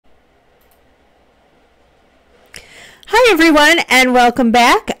Hi everyone and welcome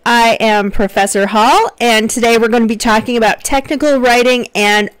back. I am Professor Hall and today we're going to be talking about technical writing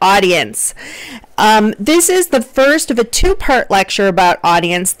and audience. This is the first of a two-part lecture about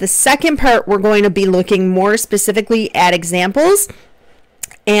audience. The second part we're going to be looking more specifically at examples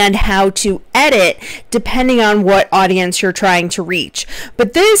and how to edit depending on what audience you're trying to reach.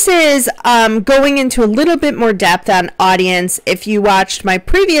 But this is going into a little bit more depth on audience. If you watched my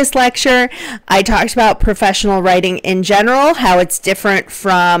previous lecture, I talked about professional writing in general, how it's different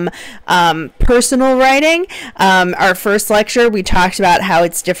from personal writing. Our first lecture, we talked about how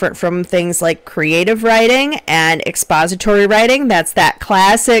it's different from things like creative writing and expository writing. That's that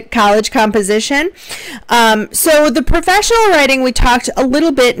classic college composition. So the professional writing, we talked a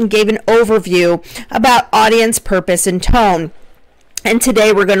little bit and gave an overview about audience, purpose, and tone. And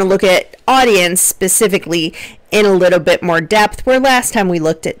today we're going to look at audience specifically in a little bit more depth, where last time we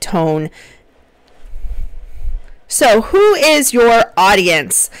looked at tone. So who is your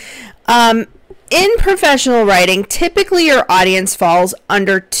audience? In professional writing, typically your audience falls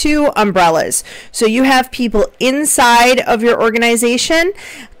under two umbrellas. So you have people inside of your organization,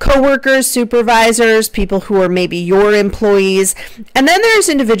 coworkers, supervisors, people who are maybe your employees, and then there's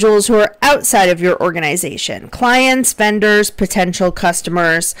individuals who are outside of your organization, clients, vendors, potential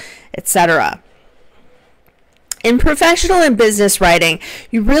customers, etc. In professional and business writing,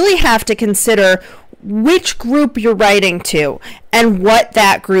 you really have to consider which group you're writing to and what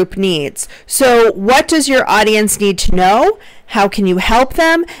that group needs. So what does your audience need to know? How can you help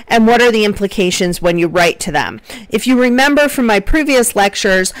them? And what are the implications when you write to them? If you remember from my previous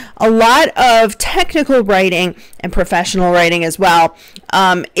lectures, a lot of technical writing and professional writing as well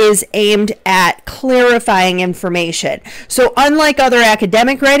is aimed at clarifying information. So unlike other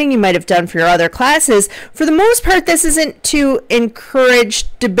academic writing you might have done for your other classes, for the most part this isn't to encourage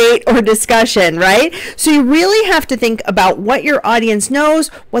debate or discussion, right? So you really have to think about what your audience knows,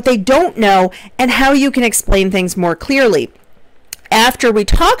 what they don't know, and how you can explain things more clearly. After we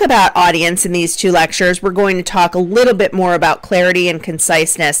talk about audience in these two lectures, we're going to talk a little bit more about clarity and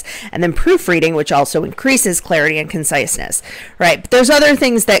conciseness, and then proofreading, which also increases clarity and conciseness, right? But there's other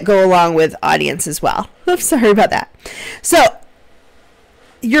things that go along with audience as well. Oops, sorry about that. So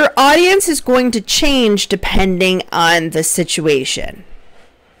your audience is going to change depending on the situation.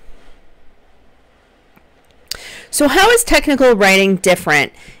 So how is technical writing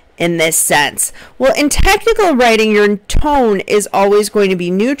different in this sense? Well, in technical writing, your tone is always going to be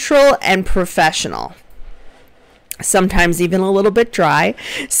neutral and professional. Sometimes even a little bit dry,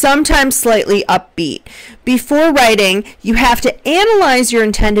 sometimes slightly upbeat. Before writing, you have to analyze your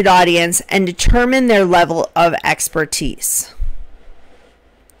intended audience and determine their level of expertise.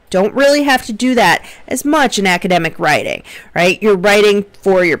 Don't really have to do that as much in academic writing, right? You're writing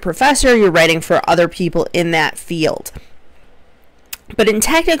for your professor, you're writing for other people in that field. But in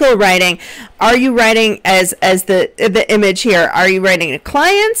technical writing, are you writing as the image here? Are you writing to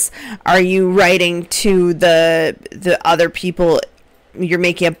clients? Are you writing to the other people? You're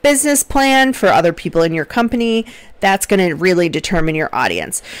making a business plan for other people in your company. That's going to really determine your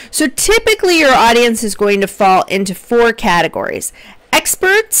audience. So typically your audience is going to fall into four categories: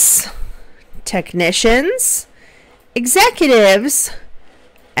 experts, technicians, executives,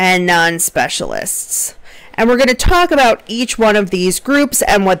 and non-specialists. And we're going to talk about each one of these groups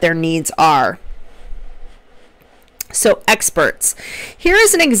and what their needs are. So experts. Here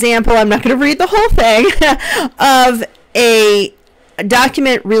is an example, I'm not going to read the whole thing, of a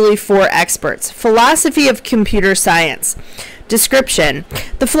document really for experts. Philosophy of computer science. Description.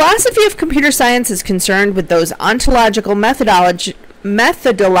 The philosophy of computer science is concerned with those ontological,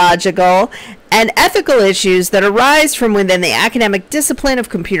 methodological, and ethical issues that arise from within the academic discipline of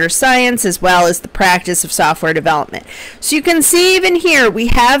computer science, as well as the practice of software development. So you can see even here we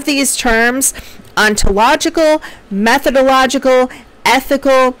have these terms: ontological, methodological,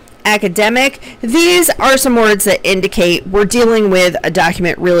 ethical, academic. These are some words that indicate we're dealing with a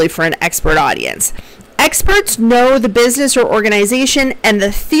document really for an expert audience. Experts know the business or organization and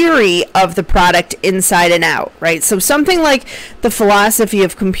the theory of the product inside and out, right? So something like the philosophy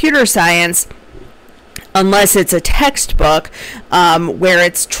of computer science, unless it's a textbook where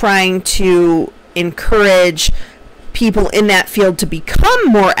it's trying to encourage people in that field to become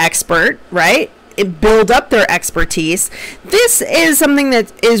more expert, right? Build up their expertise. This is something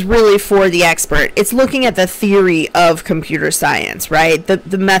that is really for the expert. It's looking at the theory of computer science, right?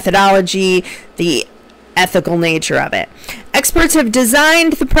 The methodology, the ethical nature of it. Experts have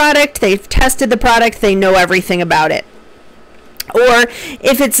designed the product, they've tested the product, they know everything about it. Or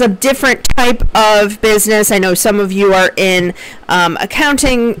if it's a different type of business, I know some of you are in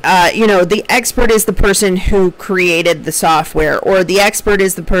accounting, the expert is the person who created the software, or the expert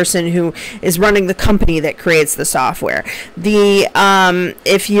is the person who is running the company that creates the software.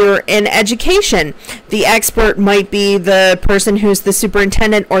 If you're in education, the expert might be the person who's the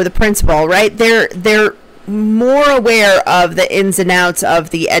superintendent or the principal, right? They're more aware of the ins and outs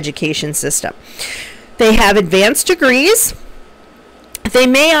of the education system. They have advanced degrees. They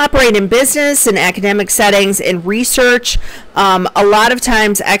may operate in business and academic settings, in research. A lot of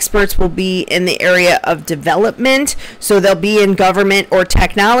times experts will be in the area of development, so they'll be in government or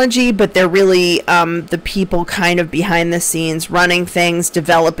technology, but they're really the people kind of behind the scenes, running things,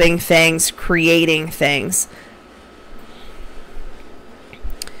 developing things, creating things.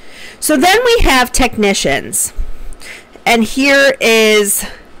 So then we have technicians, and here is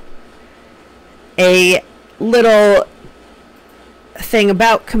a little thing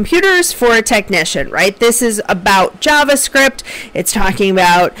about computers for a technician, right? This is about JavaScript. It's talking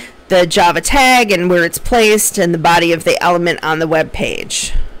about the Java tag and where it's placed and the body of the element on the web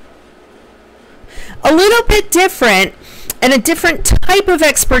page. A little bit different and a different type of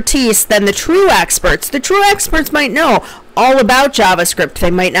expertise than the true experts. The true experts might know all about JavaScript.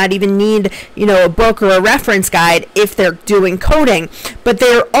 They might not even need, a book or a reference guide if they're doing coding, but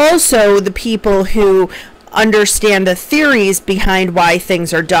they're also the people who understand the theories behind why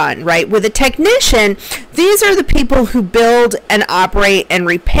things are done, right? With a technician, these are the people who build and operate and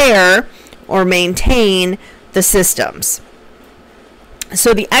repair or maintain the systems.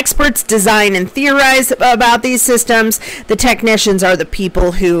 So the experts design and theorize about these systems. The technicians are the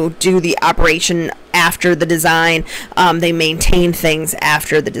people who do the operation after the design. They maintain things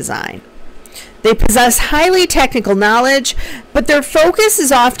after the design. They possess highly technical knowledge, but their focus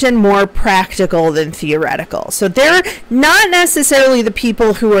is often more practical than theoretical. So they're not necessarily the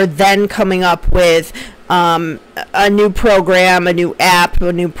people who are then coming up with a new program, a new app,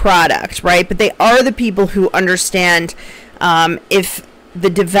 a new product, right? But they are the people who understand if the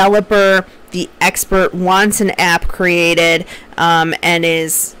developer, the expert wants an app created and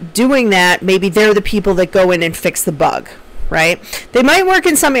is doing that, maybe they're the people that go in and fix the bug, right? They might work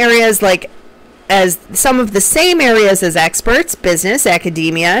in some areas as some of the same areas as experts, business,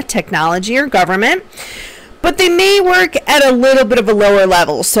 academia, technology, or government, but they may work at a little bit of a lower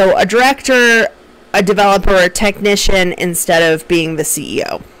level. So a director, a developer, a technician instead of being the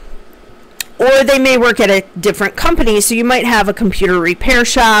CEO. Or they may work at a different company, so you might have a computer repair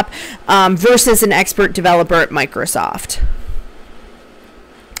shop versus an expert developer at Microsoft.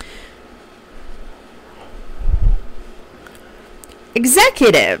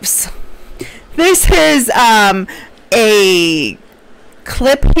 Executives. This is a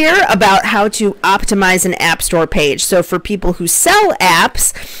clip here about how to optimize an app store page. So for people who sell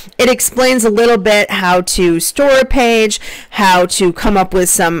apps, it explains a little bit how to store a page, how to come up with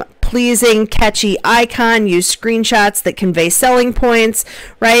some pleasing, catchy icon, use screenshots that convey selling points,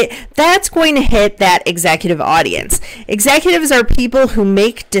 right? That's going to hit that executive audience. Executives are people who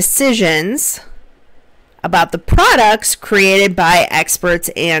make decisions about the products created by experts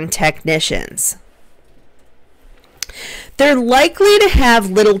and technicians. They're likely to have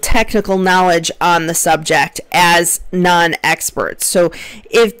little technical knowledge on the subject as non-experts. So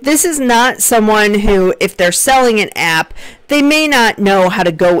if this is not someone who, if they're selling an app, they may not know how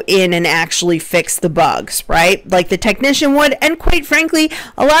to go in and actually fix the bugs, right? Like the technician would, and quite frankly,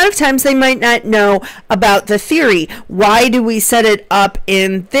 a lot of times they might not know about the theory. Why do we set it up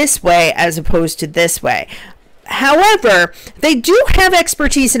in this way as opposed to this way? However, they do have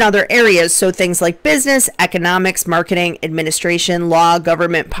expertise in other areas, so things like business, economics, marketing, administration, law,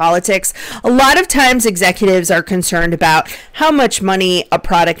 government, politics. A lot of times executives are concerned about how much money a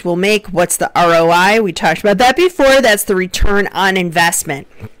product will make, what's the ROI. We talked about that before. That's the return on investment.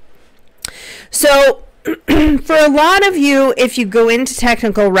 So for a lot of you, if you go into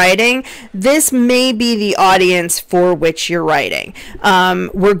technical writing, this may be the audience for which you're writing.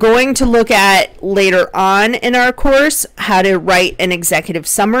 We're going to look at later on in our course how to write an executive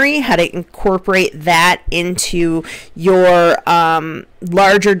summary, how to incorporate that into your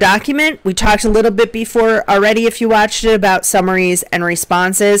larger document. We talked a little bit before already, if you watched it, about summaries and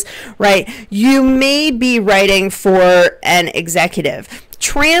responses, right? You may be writing for an executive,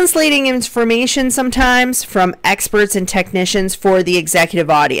 translating information sometimes from experts and technicians for the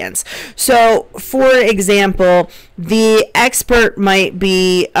executive audience. So, for example, the expert might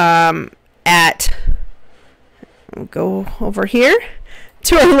be we'll go over here.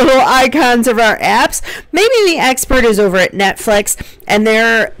 to our little icons of our apps. Maybe the expert is over at Netflix and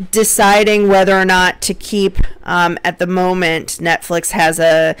they're deciding whether or not to keep, at the moment, Netflix has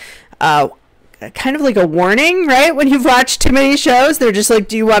a kind of like a warning, right? When you've watched too many shows, they're just like,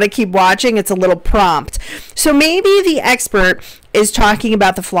 do you want to keep watching? It's a little prompt. So maybe the expert is talking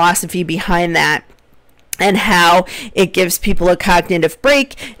about the philosophy behind that and how it gives people a cognitive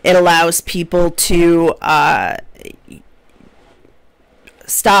break. It allows people to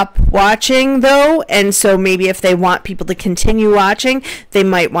stop watching, though, and so maybe if they want people to continue watching, they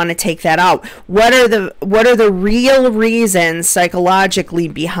might want to take that out. What are the real reasons psychologically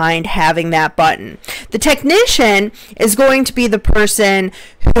behind having that button? The technician is going to be the person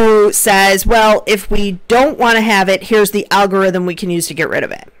who says, well, if we don't want to have it, here's the algorithm we can use to get rid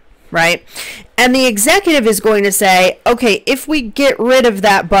of it, right? And the executive is going to say, okay, if we get rid of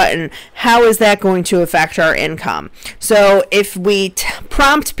that button, how is that going to affect our income? So if we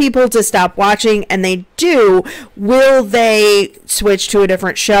prompt people to stop watching and they do, will they switch to a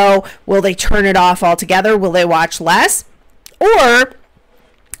different show? Will they turn it off altogether? Will they watch less? Or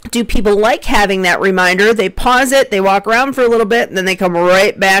do people like having that reminder? They pause it, they walk around for a little bit, and then they come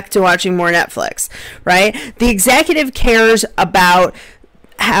right back to watching more Netflix, right? The executive cares about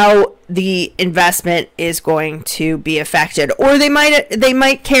how the investment is going to be affected, or they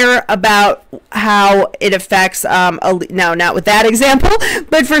might care about how it affects now, not with that example,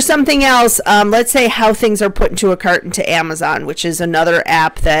 but for something else, let's say how things are put into a cart into Amazon, which is another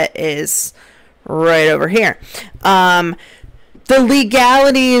app that is right over here. The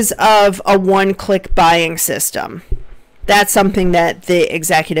legalities of a one-click buying system, that's something that the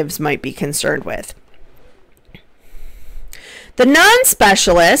executives might be concerned with. The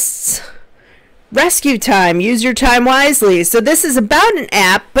non-specialists, rescue time, use your time wisely. So this is about an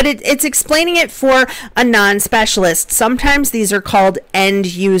app, but it's explaining it for a non-specialist. Sometimes these are called end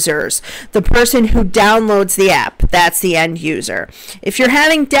users. The person who downloads the app, that's the end user. If you're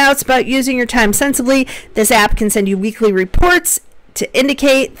having doubts about using your time sensibly, this app can send you weekly reports to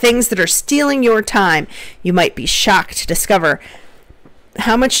indicate things that are stealing your time. You might be shocked to discover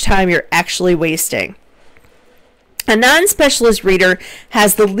how much time you're actually wasting. A non-specialist reader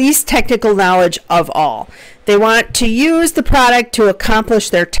has the least technical knowledge of all. They want to use the product to accomplish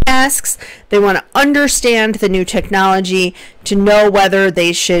their tasks. They want to understand the new technology to know whether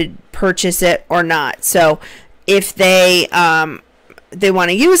they should purchase it or not. So if they want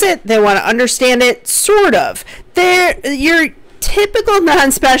to use it, they want to understand it, sort of. Your typical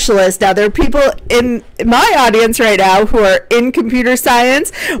non-specialist. Now, there are people in my audience right now who are in computer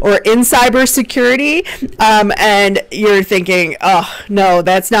science or in cybersecurity, and you're thinking, oh, no,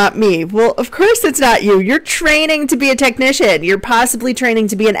 that's not me. Well, of course it's not you. You're training to be a technician. You're possibly training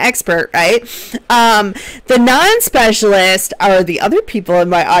to be an expert, right? The non-specialist are the other people in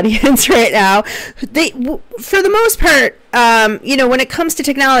my audience right now. They, for the most part, when it comes to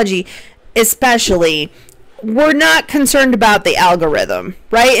technology, especially, we're not concerned about the algorithm,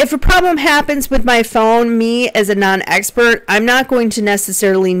 right? If a problem happens with my phone, me as a non-expert, I'm not going to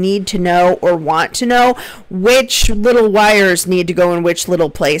necessarily need to know or want to know which little wires need to go in which little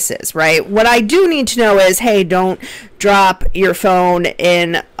places, right? What I do need to know is, hey, don't drop your phone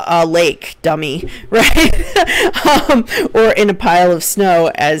in a lake, dummy, right? Or in a pile of snow,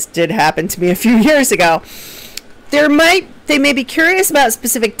 as did happen to me a few years ago. They may be curious about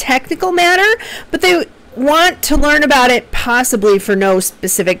specific technical matter, but they want to learn about it possibly for no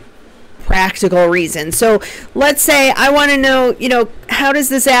specific practical reason. So let's say I want to know, how does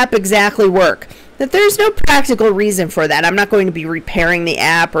this app exactly work? That there's no practical reason for that. I'm not going to be repairing the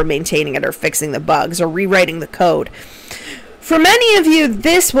app or maintaining it or fixing the bugs or rewriting the code. For many of you,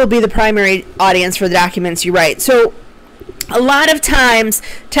 this will be the primary audience for the documents you write. So a lot of times,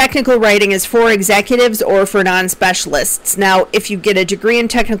 technical writing is for executives or for non-specialists. Now, if you get a degree in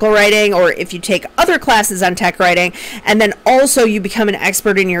technical writing or if you take other classes on tech writing and then also you become an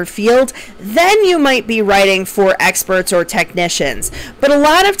expert in your field, then you might be writing for experts or technicians. But a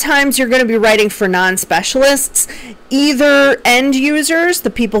lot of times you're going to be writing for non-specialists, either end users, the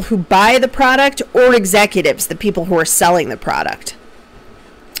people who buy the product, or executives, the people who are selling the product.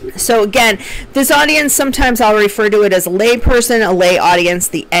 So again, this audience, sometimes I'll refer to it as a lay person, a lay audience,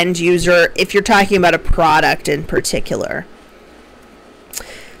 the end user, if you're talking about a product in particular.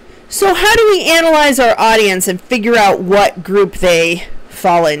 So how do we analyze our audience and figure out what group they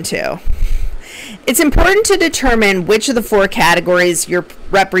fall into? It's important to determine which of the four categories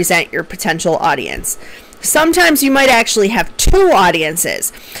represent your potential audience. Sometimes you might actually have two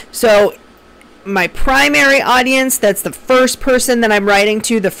audiences. So my primary audience, that's the first person that I'm writing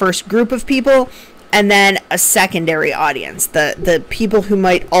to, the first group of people, and then a secondary audience, the people who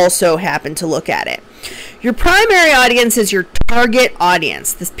might also happen to look at it. Your primary audience is your target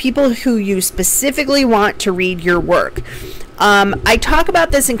audience, the people who you specifically want to read your work. I talk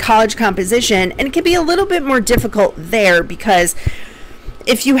about this in college composition, and it can be a little bit more difficult there because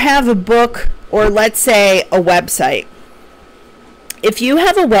if you have a book, or let's say a website, if you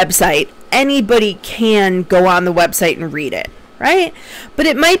have a website, anybody can go on the website and read it, right? But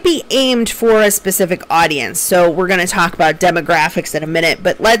it might be aimed for a specific audience. So we're going to talk about demographics in a minute,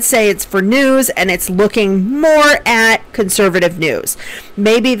 but let's say it's for news and it's looking more at conservative news.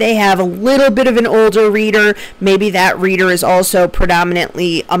 Maybe they have a little bit of an older reader. Maybe that reader is also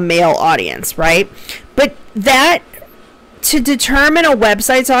predominantly a male audience, right? But that, to determine a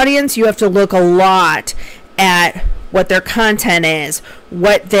website's audience, you have to look a lot at what their content is,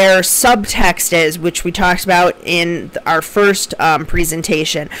 what their subtext is, which we talked about in our first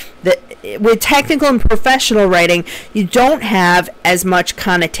presentation. With technical and professional writing, you don't have as much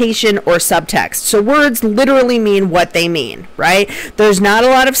connotation or subtext. So words literally mean what they mean, right? There's not a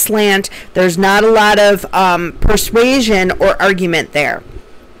lot of slant. There's not a lot of persuasion or argument there.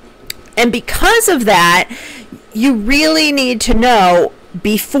 And because of that, you really need to know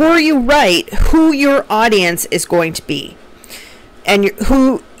before you write who your audience is going to be and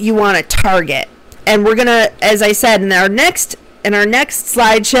who you want to target. And we're gonna, as I said, in our next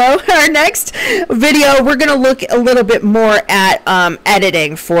slideshow, our next video, we're gonna look a little bit more at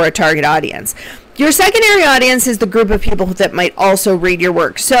editing for a target audience. Your secondary audience is the group of people that might also read your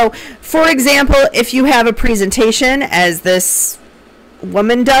work. So for example, if you have a presentation, as this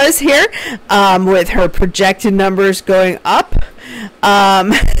woman does here, with her projected numbers going up,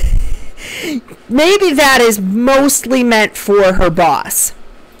 maybe that is mostly meant for her boss,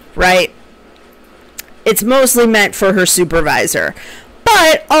 right? It's mostly meant for her supervisor,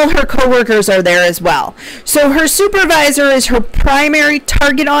 but all her coworkers are there as well. So her supervisor is her primary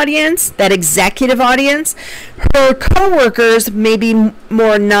target audience, that executive audience. Her coworkers may be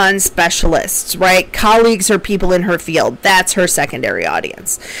more non-specialists, right? Colleagues or people in her field. That's her secondary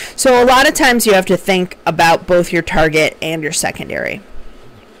audience. So a lot of times you have to think about both your target and your secondary.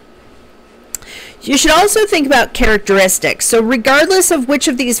 You should also think about characteristics. So regardless of which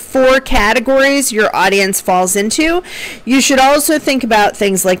of these 4 categories your audience falls into, you should also think about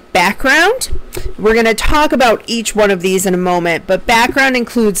things like background. We're going to talk about each one of these in a moment, but background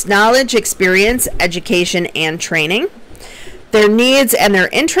includes knowledge, experience, education, and training, their needs and their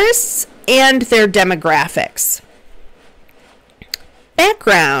interests, and their demographics.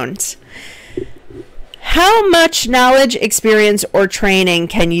 Background. How much knowledge, experience, or training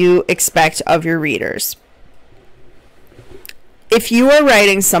can you expect of your readers? If you are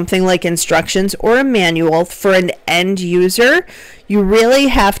writing something like instructions or a manual for an end user, you really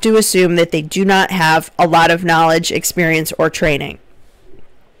have to assume that they do not have a lot of knowledge, experience, or training.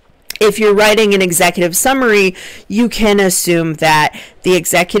 If you're writing an executive summary, you can assume that the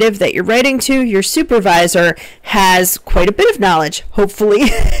executive that you're writing to, your supervisor, has quite a bit of knowledge. Hopefully,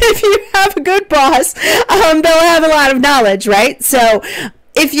 if you have a good boss, they'll have a lot of knowledge, right? So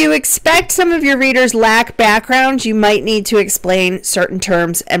if you expect some of your readers lack background, you might need to explain certain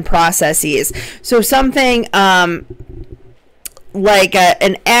terms and processes. So something like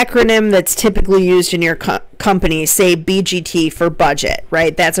an acronym that's typically used in your company, say BGT for budget,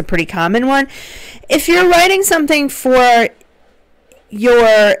 right? That's a pretty common one. If you're writing something for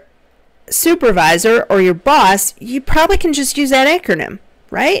your supervisor or your boss, you probably can just use that acronym,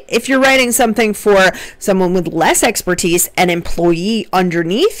 right? If you're writing something for someone with less expertise, an employee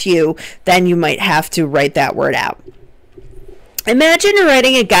underneath you, then you might have to write that word out. Imagine you're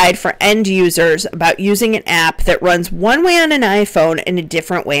writing a guide for end users about using an app that runs one way on an iPhone and a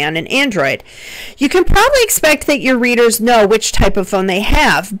different way on an Android. You can probably expect that your readers know which type of phone they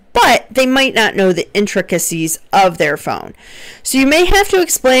have, but they might not know the intricacies of their phone. So you may have to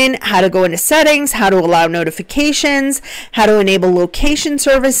explain how to go into settings, how to allow notifications, how to enable location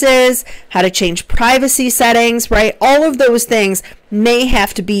services, how to change privacy settings, right? All of those things may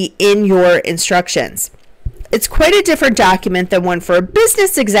have to be in your instructions. It's quite a different document than one for a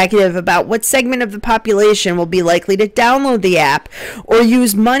business executive about what segment of the population will be likely to download the app or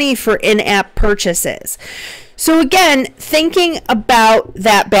use money for in-app purchases. So again, thinking about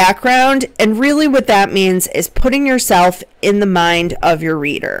that background, and really what that means is putting yourself in the mind of your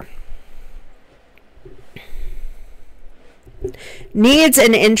reader. Needs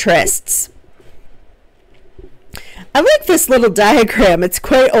and interests. I like this little diagram. It's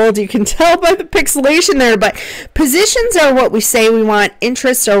quite old. You can tell by the pixelation there, but positions are what we say we want,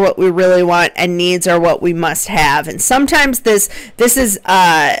 interests are what we really want, and needs are what we must have. And sometimes this is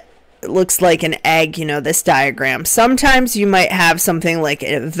looks like an egg, you know, this diagram. Sometimes you might have something like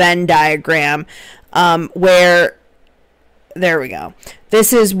a Venn diagram where, there we go.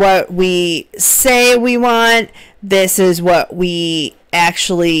 This is what we say we want. This is what we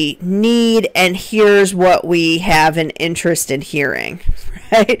actually need. And here's what we have an interest in hearing,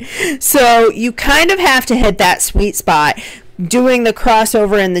 right? So you kind of have to hit that sweet spot, doing the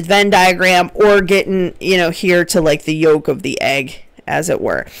crossover in the Venn diagram or getting, you know, here to like the yolk of the egg, as it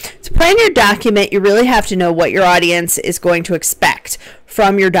were. To plan your document, you really have to know what your audience is going to expect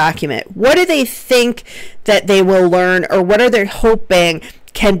from your document. What do they think that they will learn, or what are they hoping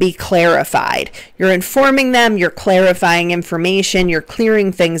can be clarified? You're informing them, you're clarifying information, you're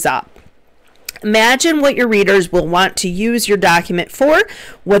clearing things up. Imagine what your readers will want to use your document for,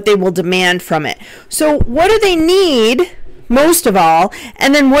 what they will demand from it. So what do they need most of all,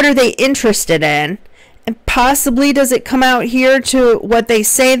 and then what are they interested in? And possibly does it come out here to what they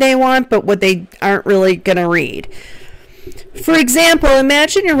say they want, but what they aren't really going to read? For example,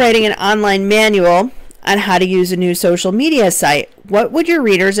 imagine you're writing an online manual on how to use a new social media site. What would your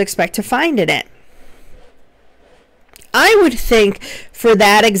readers expect to find in it? I would think for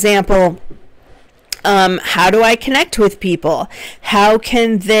that example, how do I connect with people? How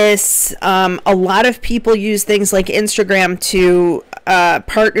can this, a lot of people use things like Instagram to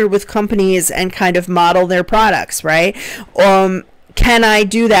partner with companies and kind of model their products, right? Can I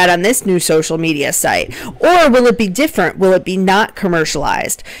do that on this new social media site? Or will it be different? Will it be not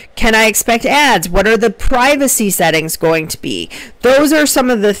commercialized? Can I expect ads? What are the privacy settings going to be? Those are some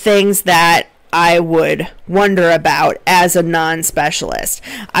of the things that I would wonder about as a non-specialist.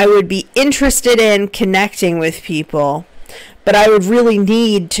 I would be interested in connecting with people, but I would really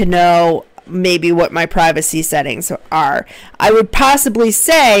need to know maybe what my privacy settings are. I would possibly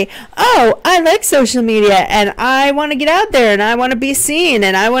say, oh, I like social media and I want to get out there and I want to be seen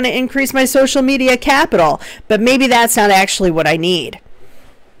and I want to increase my social media capital, but maybe that's not actually what I need.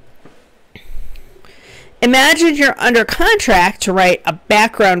 Imagine you're under contract to write a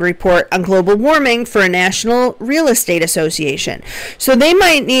background report on global warming for a national real estate association. So they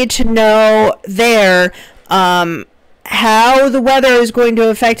might need to know their how the weather is going to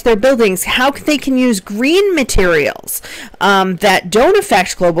affect their buildings, how they can use green materials that don't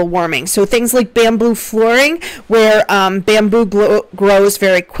affect global warming. So things like bamboo flooring, where bamboo grows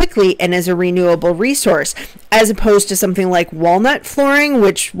very quickly and is a renewable resource, as opposed to something like walnut flooring,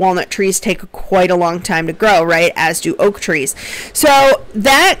 which walnut trees take quite a long time to grow, right, as do oak trees. So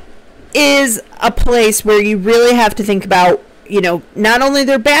that is a place where you really have to think about, you know, not only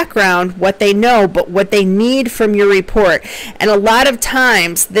their background, what they know, but what they need from your report. And a lot of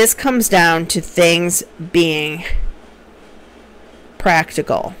times this comes down to things being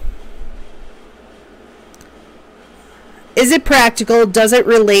practical. Is it practical? Does it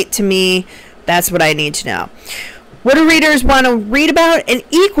relate to me? That's what I need to know. What do readers want to read about? And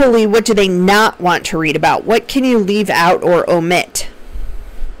equally, what do they not want to read about? What can you leave out or omit?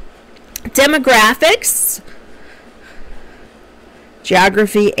 Demographics,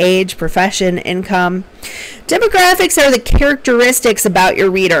 geography, age, profession, income. Demographics are the characteristics about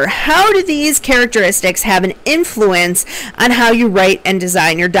your reader. How do these characteristics have an influence on how you write and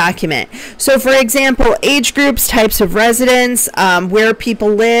design your document? So for example, age groups, types of residence, where people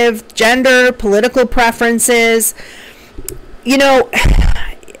live, gender, political preferences. You know,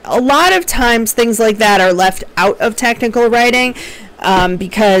 a lot of times things like that are left out of technical writing.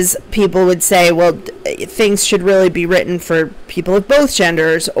 Because people would say, well, things should really be written for people of both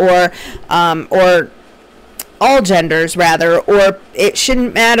genders, or all genders rather, or it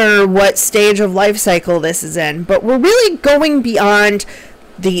shouldn't matter what stage of life cycle this is in. But we're really going beyond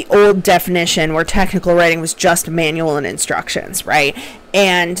the old definition where technical writing was just manual and instructions, right?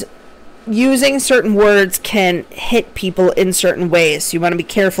 And using certain words can hit people in certain ways, so you want to be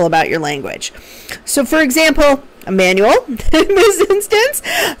careful about your language. So for example, a manual in this instance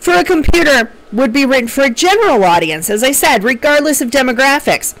for a computer would be written for a general audience, as I said, regardless of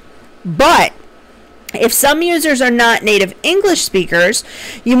demographics. But if some users are not native English speakers,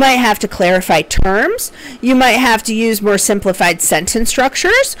 you might have to clarify terms. You might have to use more simplified sentence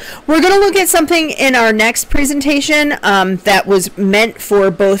structures. We're going to look at something in our next presentation that was meant for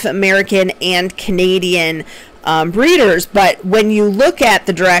both American and Canadian readers. But when you look at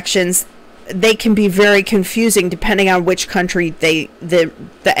the directions, they can be very confusing depending on which country the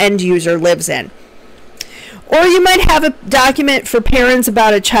end user lives in. Or you might have a document for parents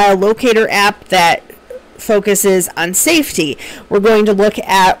about a child locator app that focuses on safety. We're going to look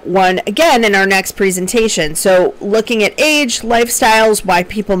at one again in our next presentation. So looking at age, lifestyles, why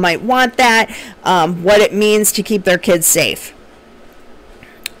people might want that, what it means to keep their kids safe.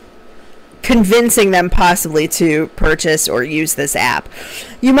 convincing them possibly to purchase or use this app.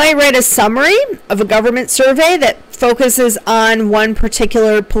 You might write a summary of a government survey that focuses on one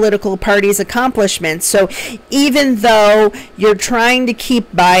particular political party's accomplishments. So even though you're trying to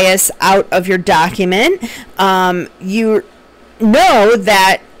keep bias out of your document, you know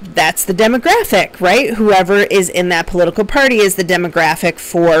that that's the demographic, right? Whoever is in that political party is the demographic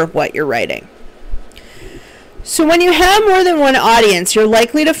for what you're writing. So when you have more than one audience, you're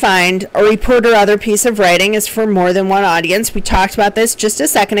likely to find a report or other piece of writing is for more than one audience. We talked about this just a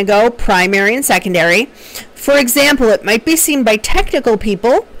second ago, primary and secondary. For example, it might be seen by technical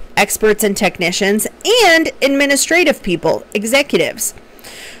people, experts and technicians, and administrative people, executives.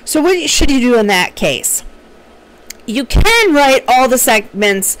 So what should you do in that case? You can write all the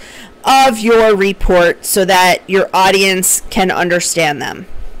segments of your report so that your audience can understand them.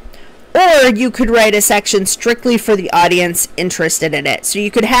 Or you could write a section strictly for the audience interested in it. So you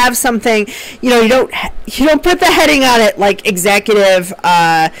could have something, you don't put the heading on it like executive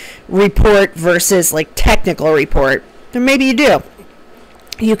report versus like technical report. Or maybe you do.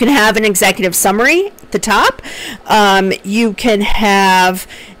 You can have an executive summary at the top. You can have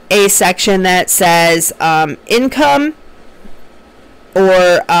a section that says income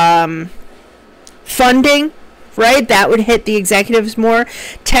or funding, right? That would hit the executives more.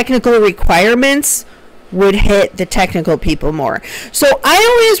 Technical requirements would hit the technical people more. So I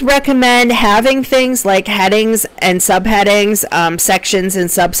always recommend having things like headings and subheadings, sections and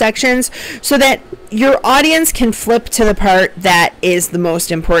subsections, so that your audience can flip to the part that is the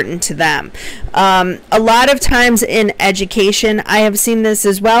most important to them. A lot of times in education, I have seen this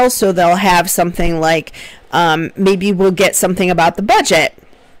as well. So they'll have something like, maybe we'll get something about the budget.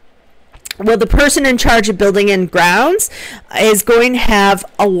 Well, the person in charge of building and grounds is going to have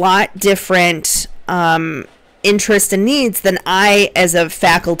a lot different interests and needs than I as a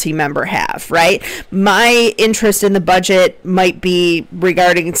faculty member have, right? My interest in the budget might be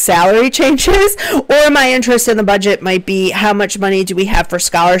regarding salary changes, or my interest in the budget might be how much money do we have for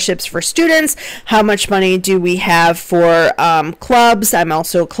scholarships for students, how much money do we have for clubs. I'm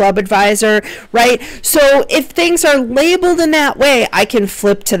also a club advisor, right? So if things are labeled in that way, I can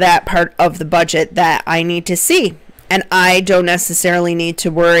flip to that part of the budget that I need to see, and I don't necessarily need to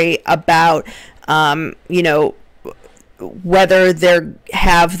worry about whether they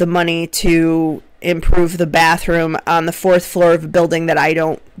have the money to improve the bathroom on the 4th floor of a building that I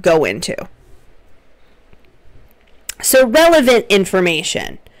don't go into. So relevant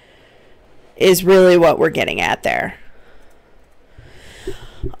information is really what we're getting at there.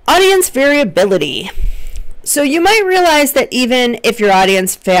 Audience variability. So you might realize that even if your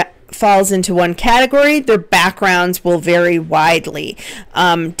audience falls into one category, their backgrounds will vary widely.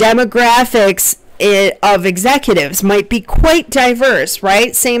 Demographics of executives might be quite diverse,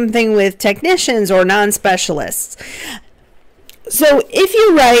 right? Same thing with technicians or non-specialists. So if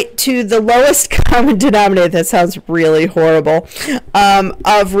you write to the lowest common denominator, that sounds really horrible,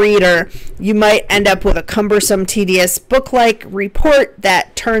 of reader, you might end up with a cumbersome, tedious, book-like report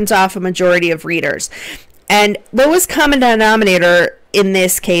that turns off a majority of readers. And lowest common denominator in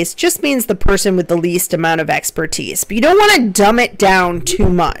this case just means the person with the least amount of expertise. But you don't want to dumb it down too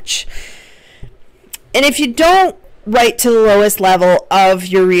much. And if you don't write to the lowest level of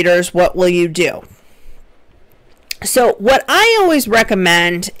your readers, what will you do? So what I always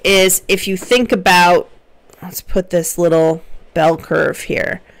recommend is, if you think about, let's put this little bell curve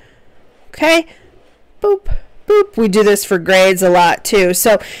here. Okay, boop, boop. We do this for grades a lot too.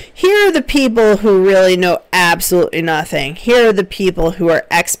 So here are the people who really know absolutely nothing. Here are the people who are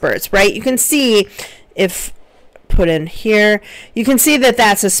experts, right? You can see, if put in here, you can see that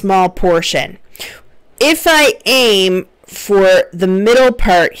that's a small portion. If I aim for the middle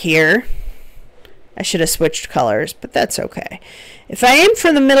part here, I should have switched colors, but that's okay. If I aim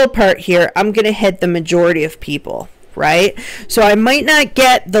for the middle part here, I'm going to hit the majority of people, right? So I might not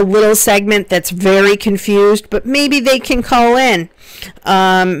get the little segment that's very confused, but maybe they can call in.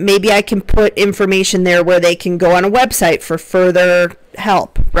 Maybe I can put information there where they can go on a website for further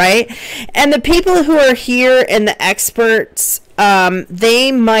help, right? And the people who are here and the experts,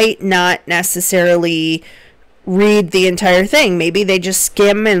 they might not necessarily read the entire thing. Maybe they just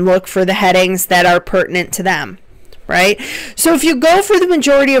skim and look for the headings that are pertinent to them, right? So if you go for the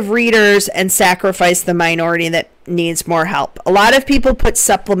majority of readers and sacrifice the minority that needs more help, a lot of people put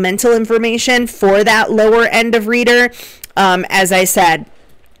supplemental information for that lower end of reader. As I said,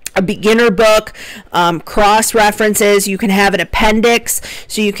 a beginner book, cross references. You can have an appendix,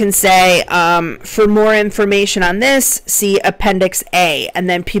 so you can say, for more information on this, see Appendix A, and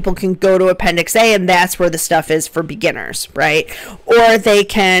then people can go to Appendix A, and that's where the stuff is for beginners, right? Or they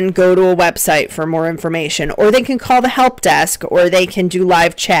can go to a website for more information, or they can call the help desk, or they can do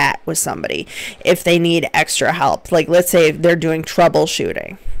live chat with somebody if they need extra help. Like, let's say they're doing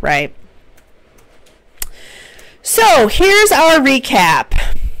troubleshooting, right? So here's our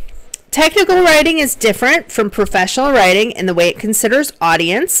recap. Technical writing is different from professional writing in the way it considers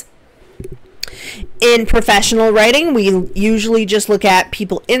audience. In professional writing, we usually just look at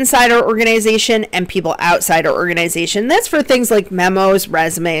people inside our organization and people outside our organization. That's for things like memos,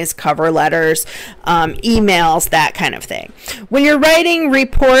 resumes, cover letters, emails, that kind of thing. When you're writing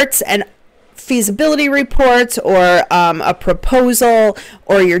reports and feasibility reports, or a proposal,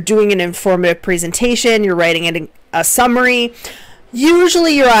 or you're doing an informative presentation, you're writing a summary,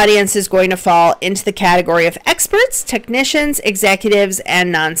 usually your audience is going to fall into the category of experts, technicians, executives,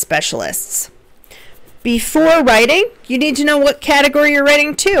 and non-specialists. Before writing, you need to know what category you're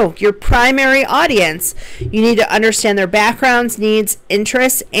writing to. Your primary audience. You need to understand their backgrounds, needs,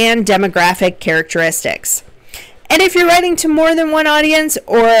 interests, and demographic characteristics. And if you're writing to more than one audience,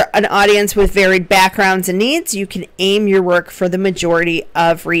 or an audience with varied backgrounds and needs, you can aim your work for the majority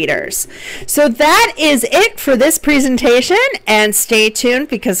of readers. So that is it for this presentation, and stay tuned,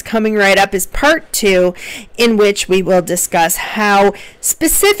 because coming right up is part 2, in which we will discuss how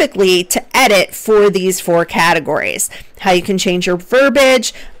specifically to edit for these 4 categories. How you can change your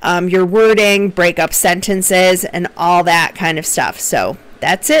verbiage, your wording, break up sentences, and all that kind of stuff. So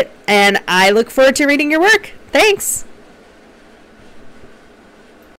that's it, and I look forward to reading your work. Thanks.